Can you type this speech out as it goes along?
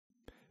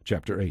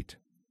chapter 8.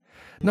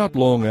 Not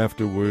long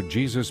afterward,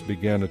 Jesus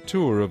began a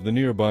tour of the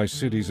nearby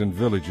cities and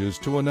villages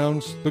to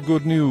announce the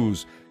good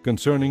news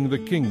concerning the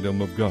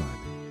kingdom of God.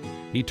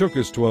 He took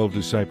his 12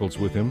 disciples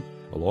with him,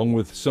 along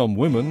with some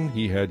women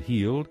he had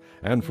healed,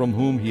 and from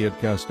whom he had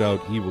cast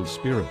out evil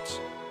spirits.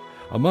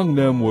 Among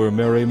them were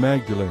Mary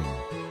Magdalene,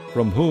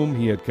 from whom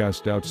he had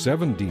cast out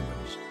 7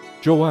 demons,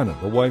 Joanna,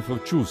 the wife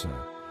of Chuza,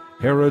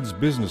 Herod's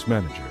business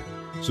manager,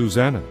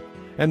 Susanna,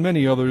 and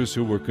many others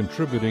who were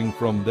contributing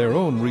from their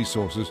own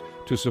resources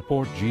to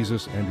support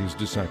Jesus and his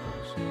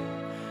disciples.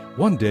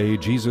 One day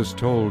Jesus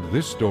told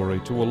this story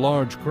to a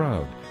large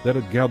crowd that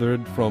had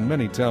gathered from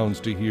many towns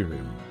to hear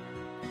him.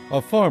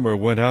 A farmer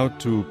went out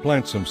to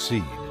plant some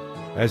seed.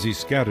 As he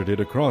scattered it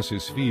across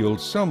his field,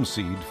 some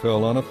seed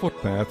fell on a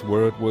footpath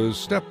where it was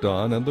stepped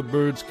on, and the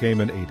birds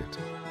came and ate it.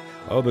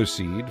 Other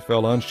seed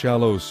fell on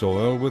shallow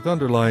soil with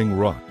underlying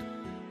rock.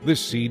 This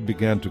seed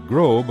began to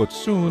grow, but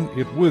soon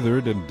it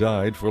withered and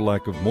died for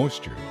lack of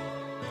moisture.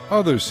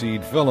 Other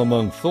seed fell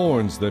among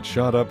thorns that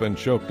shot up and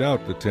choked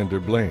out the tender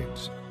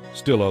blades.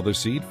 Still other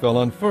seed fell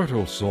on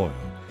fertile soil.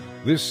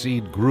 This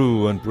seed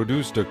grew and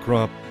produced a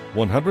crop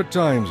 100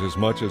 times as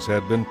much as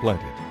had been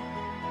planted.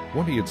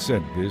 When he had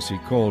said this, he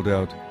called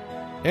out,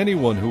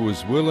 "Anyone who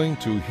is willing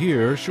to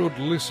hear should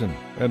listen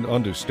and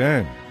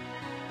understand."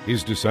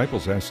 His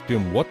disciples asked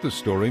him what the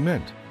story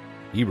meant.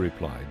 He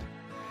replied,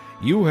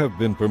 "You have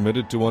been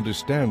permitted to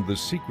understand the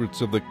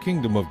secrets of the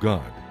kingdom of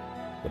God,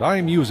 but I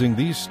am using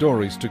these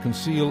stories to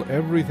conceal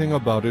everything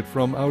about it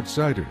from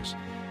outsiders,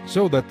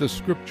 so that the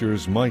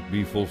scriptures might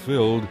be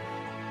fulfilled.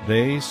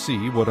 They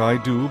see what I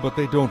do, but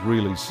they don't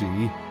really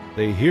see.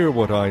 They hear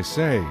what I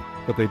say,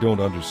 but they don't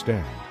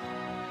understand."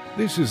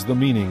 This is the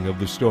meaning of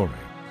the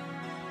story.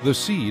 The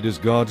seed is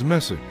God's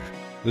message.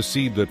 The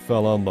seed that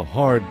fell on the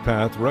hard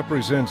path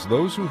represents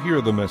those who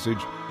hear the message,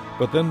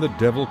 but then the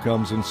devil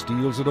comes and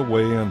steals it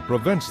away and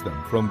prevents them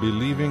from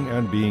believing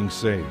and being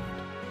saved.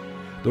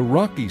 The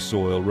rocky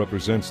soil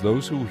represents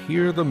those who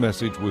hear the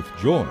message with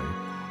joy,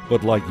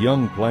 but like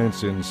young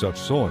plants in such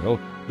soil,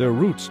 their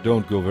roots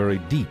don't go very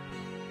deep.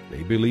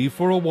 They believe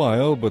for a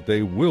while, but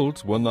they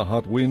wilt when the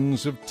hot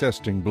winds of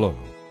testing blow.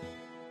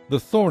 The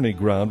thorny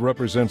ground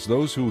represents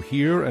those who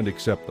hear and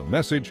accept the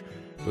message,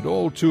 but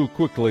all too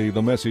quickly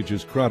the message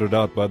is crowded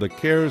out by the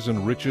cares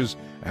and riches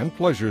and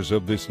pleasures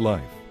of this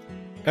life,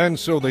 and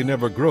so they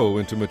never grow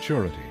into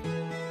maturity.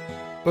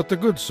 But the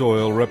good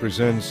soil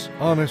represents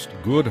honest,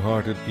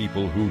 good-hearted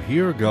people who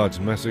hear God's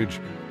message,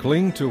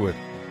 cling to it,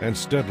 and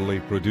steadily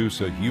produce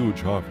a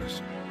huge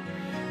harvest.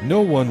 No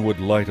one would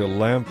light a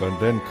lamp and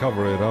then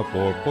cover it up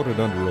or put it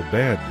under a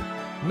bed.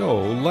 No,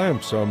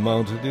 lamps are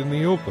mounted in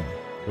the open,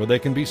 where they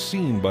can be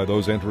seen by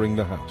those entering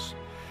the house.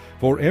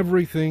 For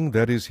everything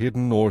that is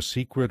hidden or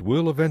secret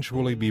will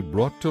eventually be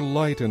brought to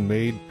light and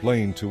made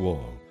plain to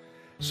all.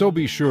 So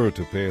be sure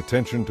to pay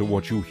attention to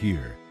what you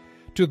hear.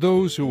 To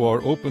those who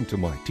are open to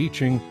my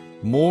teaching,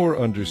 more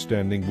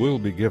understanding will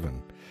be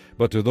given.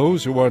 But to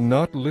those who are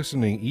not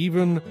listening,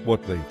 even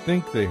what they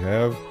think they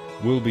have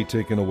will be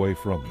taken away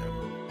from them.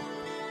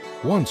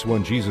 Once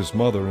when Jesus'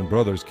 mother and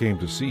brothers came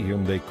to see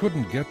him, they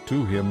couldn't get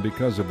to him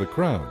because of the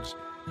crowds.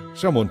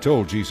 Someone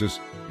told Jesus,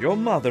 "Your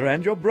mother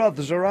and your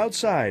brothers are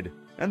outside,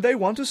 and they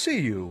want to see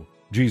you."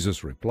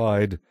 Jesus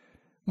replied,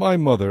 "My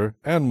mother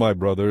and my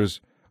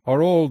brothers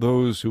are all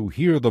those who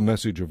hear the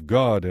message of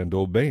God and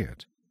obey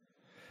it."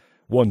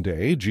 One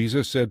day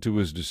Jesus said to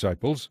his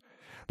disciples,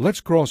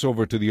 "Let's cross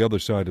over to the other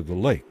side of the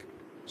lake."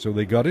 So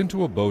they got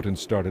into a boat and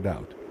started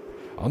out.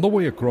 On the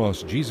way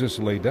across, Jesus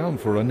lay down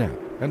for a nap,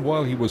 and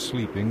while he was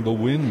sleeping, the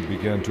wind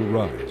began to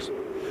rise.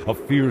 A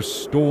fierce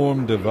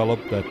storm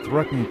developed that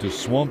threatened to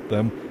swamp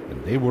them,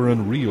 and they were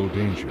in real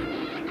danger.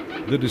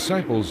 The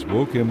disciples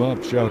woke him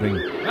up, shouting,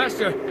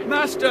 "Master,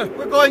 Master,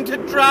 we're going to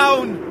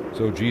drown!"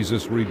 So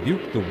Jesus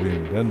rebuked the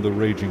wind and the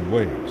raging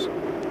waves.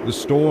 The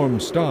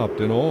storm stopped,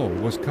 and all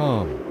was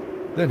calm.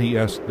 Then he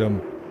asked them,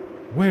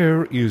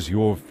 "Where is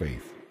your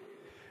faith?"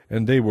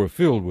 And they were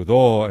filled with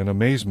awe and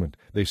amazement.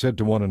 They said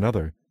to one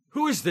another,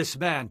 "Who is this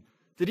man,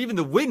 that even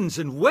the winds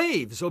and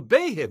waves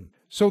obey him?"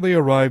 So they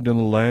arrived in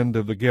the land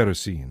of the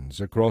Gerasenes,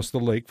 across the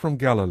lake from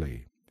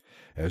Galilee.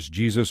 As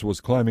Jesus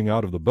was climbing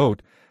out of the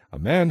boat, a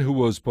man who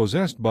was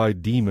possessed by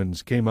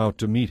demons came out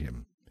to meet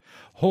him.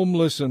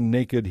 Homeless and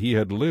naked, he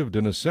had lived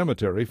in a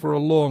cemetery for a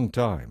long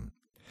time.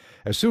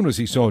 As soon as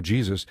he saw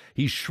Jesus,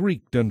 he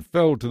shrieked and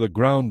fell to the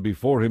ground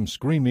before him,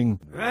 screaming,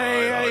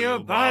 "Why are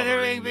you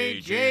bothering me,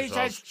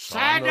 Jesus,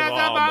 Son of the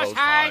Most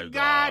High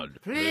God?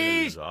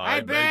 Please, I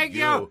beg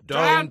you,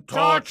 don't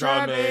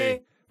torture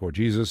me." For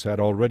Jesus had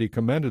already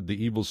commanded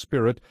the evil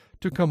spirit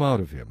to come out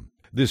of him.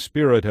 This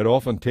spirit had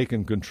often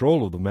taken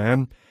control of the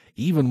man.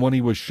 Even when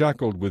he was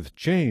shackled with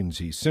chains,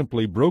 he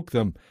simply broke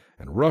them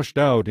and rushed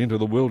out into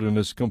the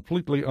wilderness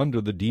completely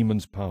under the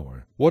demon's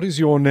power. "What is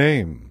your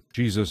name?"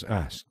 Jesus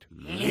asked.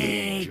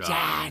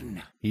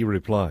 "Legion," he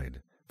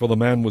replied, for the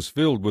man was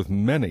filled with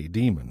many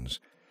demons.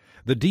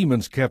 The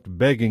demons kept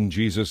begging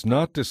Jesus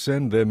not to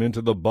send them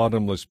into the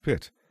bottomless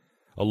pit.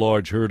 A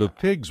large herd of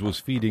pigs was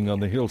feeding on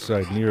the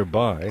hillside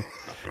nearby,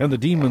 and the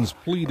demons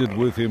pleaded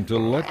with him to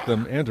let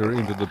them enter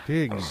into the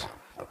pigs.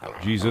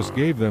 Jesus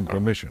gave them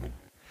permission.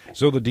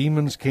 So the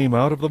demons came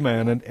out of the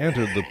man and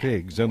entered the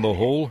pigs, and the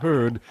whole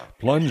herd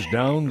plunged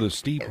down the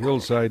steep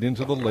hillside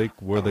into the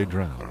lake, where they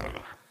drowned.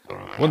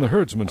 When the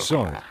herdsmen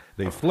saw it,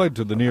 they fled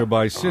to the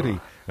nearby city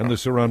and the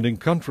surrounding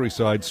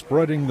countryside,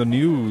 spreading the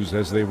news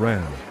as they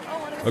ran.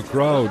 A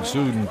crowd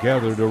soon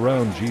gathered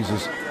around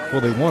Jesus, for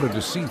they wanted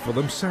to see for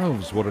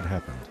themselves what had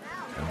happened.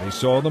 And they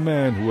saw the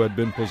man who had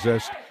been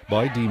possessed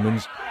by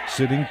demons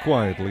sitting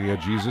quietly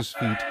at Jesus'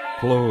 feet,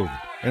 clothed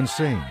and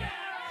sane.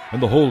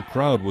 And the whole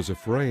crowd was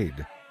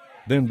afraid.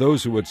 Then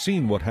those who had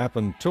seen what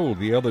happened told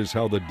the others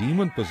how the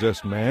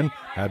demon-possessed man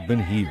had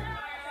been healed.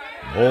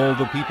 All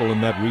the people in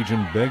that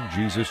region begged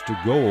Jesus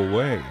to go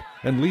away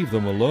and leave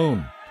them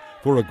alone,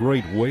 for a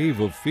great wave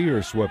of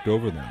fear swept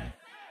over them.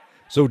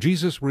 So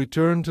Jesus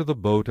returned to the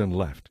boat and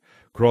left,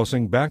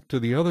 crossing back to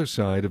the other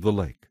side of the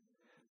lake.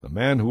 The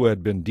man who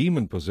had been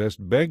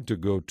demon-possessed begged to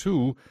go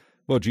too,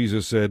 but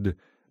Jesus said,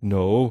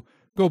 "No,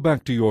 go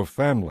back to your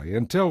family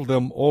and tell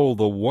them all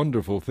the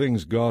wonderful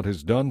things God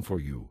has done for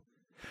you."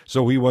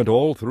 So he went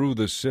all through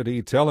the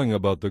city, telling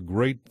about the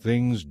great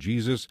things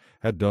Jesus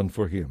had done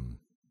for him.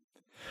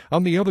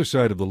 On the other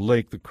side of the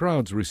lake, the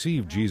crowds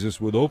received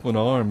Jesus with open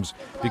arms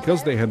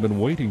because they had been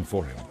waiting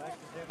for him.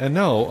 And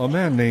now a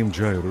man named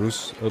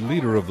Jairus, a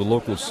leader of the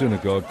local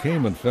synagogue,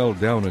 came and fell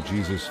down at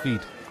Jesus'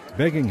 feet,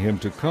 begging him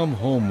to come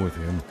home with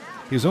him.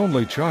 His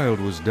only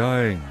child was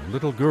dying, a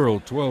little girl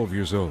 12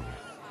 years old.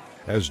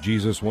 As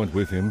Jesus went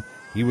with him,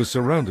 he was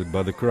surrounded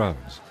by the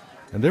crowds.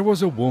 And there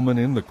was a woman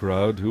in the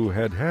crowd who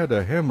had had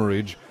a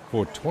hemorrhage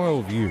for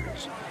 12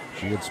 years.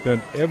 She had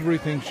spent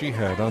everything she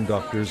had on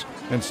doctors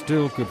and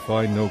still could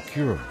find no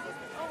cure.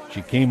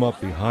 She came up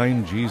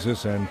behind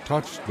Jesus and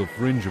touched the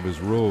fringe of his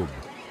robe.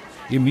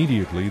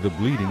 Immediately the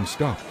bleeding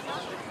stopped.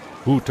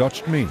 "Who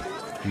touched me?"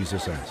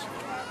 Jesus asked.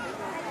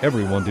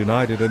 Everyone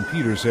denied it, and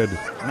Peter said,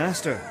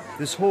 "Master,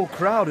 this whole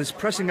crowd is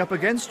pressing up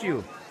against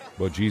you."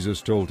 But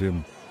Jesus told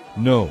him,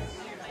 "No,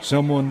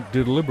 someone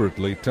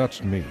deliberately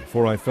touched me,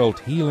 for I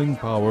felt healing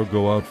power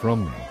go out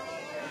from me."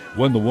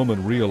 When the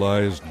woman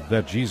realized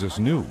that Jesus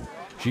knew,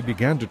 she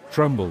began to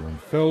tremble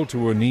and fell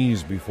to her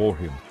knees before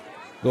him.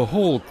 The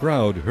whole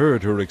crowd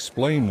heard her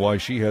explain why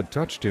she had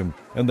touched him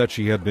and that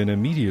she had been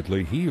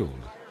immediately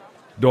healed.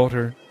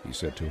 "Daughter," he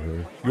said to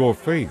her, "your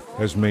faith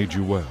has made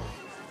you well.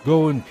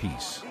 Go in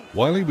peace."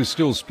 While he was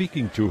still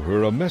speaking to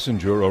her, a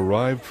messenger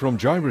arrived from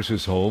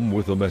Jairus' home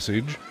with a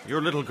message,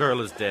 Your little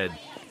girl is dead.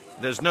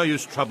 There's no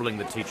use troubling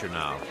the teacher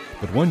now.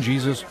 But when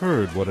Jesus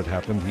heard what had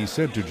happened, he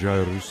said to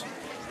Jairus,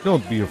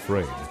 "Don't be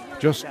afraid.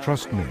 Just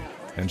trust me,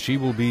 and she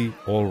will be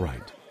all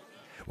right."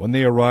 When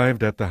they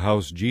arrived at the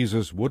house,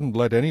 Jesus wouldn't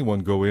let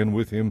anyone go in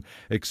with him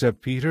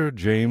except Peter,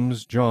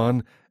 James,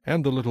 John,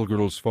 and the little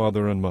girl's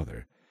father and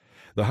mother.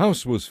 The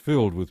house was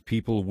filled with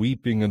people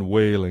weeping and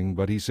wailing,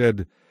 but he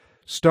said,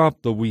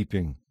 "Stop the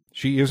weeping.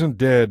 She isn't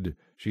dead.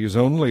 She is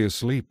only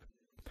asleep."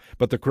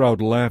 But the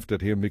crowd laughed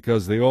at him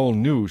because they all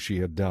knew she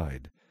had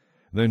died.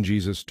 Then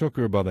Jesus took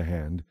her by the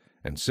hand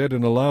and said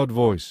in a loud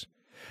voice,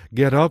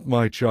 "Get up,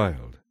 my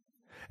child."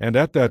 And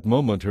at that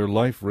moment her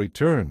life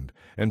returned,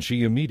 and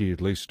she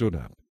immediately stood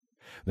up.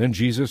 Then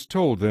Jesus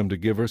told them to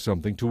give her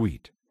something to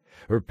eat.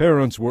 Her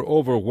parents were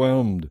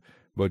overwhelmed,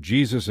 but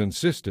Jesus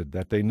insisted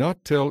that they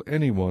not tell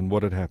anyone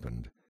what had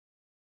happened.